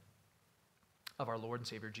kingdom of our Lord and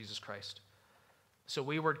Savior Jesus Christ. So,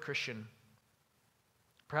 wayward Christian,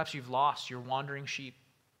 perhaps you've lost your wandering sheep.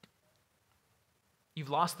 You've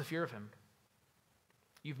lost the fear of him.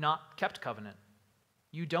 You've not kept covenant.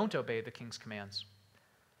 You don't obey the king's commands.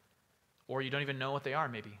 Or you don't even know what they are,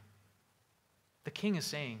 maybe. The king is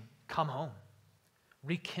saying, come home.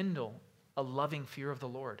 Rekindle a loving fear of the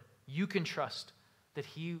Lord. You can trust that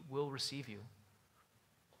he will receive you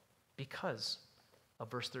because of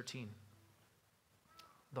verse 13.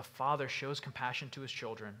 The Father shows compassion to his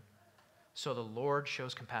children, so the Lord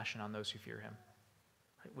shows compassion on those who fear him.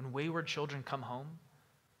 When wayward children come home,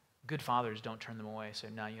 good fathers don't turn them away, say,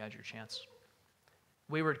 now you had your chance.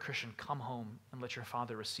 Wayward Christian, come home and let your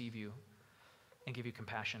Father receive you and give you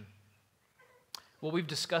compassion. What we've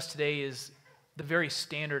discussed today is the very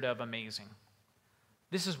standard of amazing.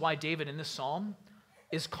 This is why David in this psalm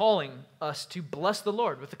is calling us to bless the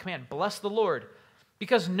Lord with the command, bless the Lord,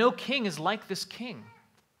 because no king is like this king.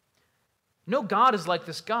 No God is like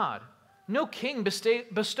this God. No king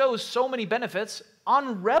bestows so many benefits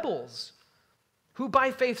on rebels who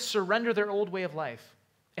by faith surrender their old way of life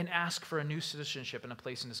and ask for a new citizenship and a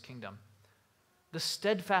place in his kingdom. The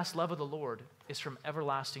steadfast love of the Lord is from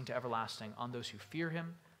everlasting to everlasting on those who fear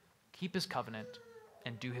him, keep his covenant,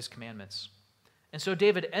 and do his commandments. And so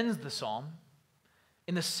David ends the psalm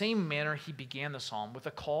in the same manner he began the psalm, with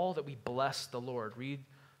a call that we bless the Lord. Read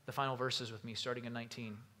the final verses with me, starting in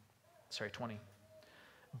 20.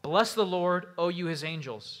 Bless the Lord, O you his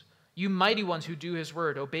angels, you mighty ones who do his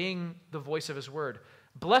word, obeying the voice of his word.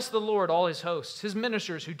 Bless the Lord, all his hosts, his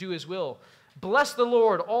ministers who do his will. Bless the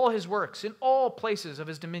Lord, all his works, in all places of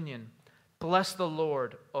his dominion. Bless the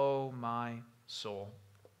Lord, O my soul.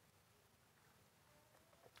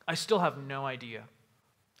 I still have no idea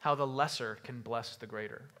how the lesser can bless the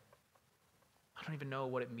greater. I don't even know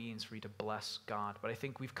what it means for you to bless God, but I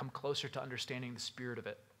think we've come closer to understanding the spirit of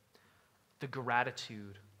it. The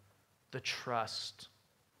gratitude, the trust,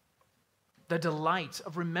 the delight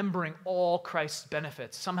of remembering all Christ's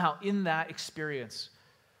benefits, somehow in that experience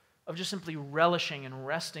of just simply relishing and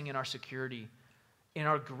resting in our security in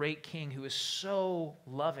our great King who is so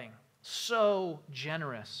loving, so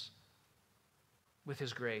generous with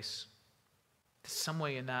his grace. Some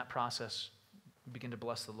way in that process, we begin to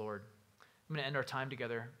bless the Lord. I'm going to end our time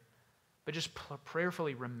together by just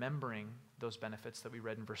prayerfully remembering those benefits that we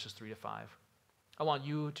read in verses 3 to 5. I want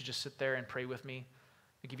you to just sit there and pray with me.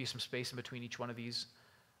 I'll give you some space in between each one of these.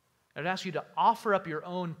 I'd ask you to offer up your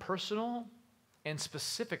own personal and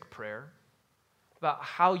specific prayer about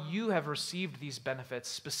how you have received these benefits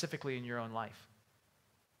specifically in your own life.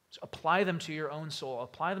 So apply them to your own soul,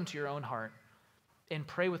 apply them to your own heart, and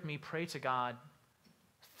pray with me, pray to God,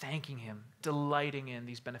 thanking him, delighting in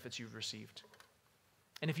these benefits you've received.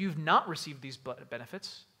 And if you've not received these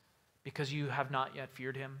benefits because you have not yet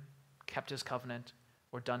feared him, kept his covenant,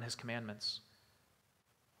 or done his commandments.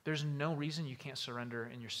 There's no reason you can't surrender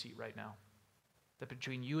in your seat right now. That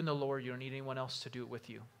between you and the Lord, you don't need anyone else to do it with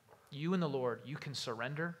you. You and the Lord, you can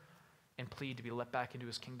surrender and plead to be let back into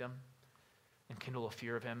his kingdom and kindle a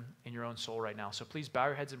fear of him in your own soul right now. So please bow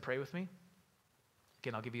your heads and pray with me.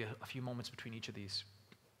 Again, I'll give you a few moments between each of these.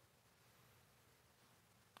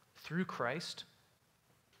 Through Christ,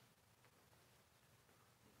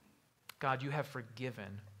 God, you have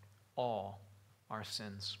forgiven all our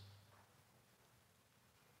sins.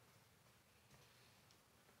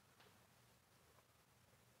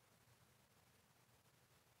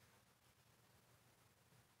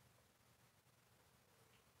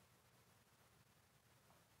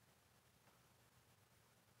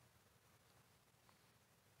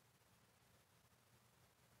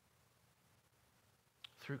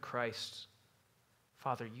 Through Christ,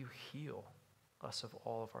 Father, you heal us of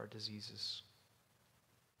all of our diseases.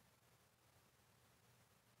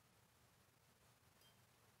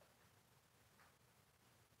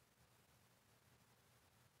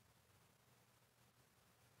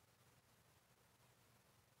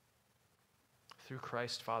 Through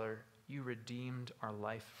Christ, Father, you redeemed our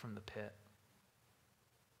life from the pit.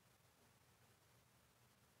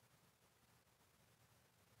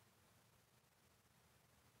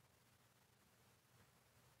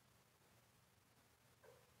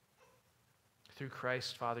 Through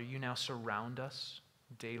Christ, Father, you now surround us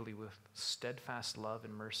daily with steadfast love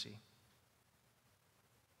and mercy.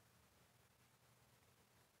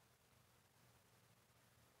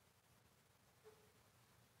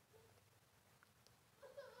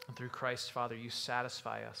 And through Christ, Father, you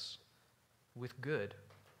satisfy us with good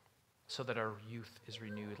so that our youth is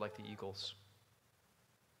renewed like the eagles.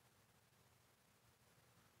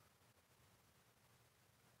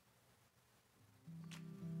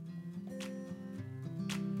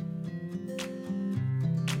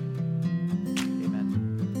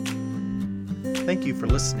 Thank you for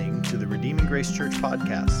listening to the Redeeming Grace Church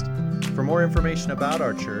podcast. For more information about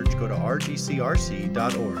our church, go to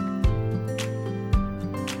rgcrc.org.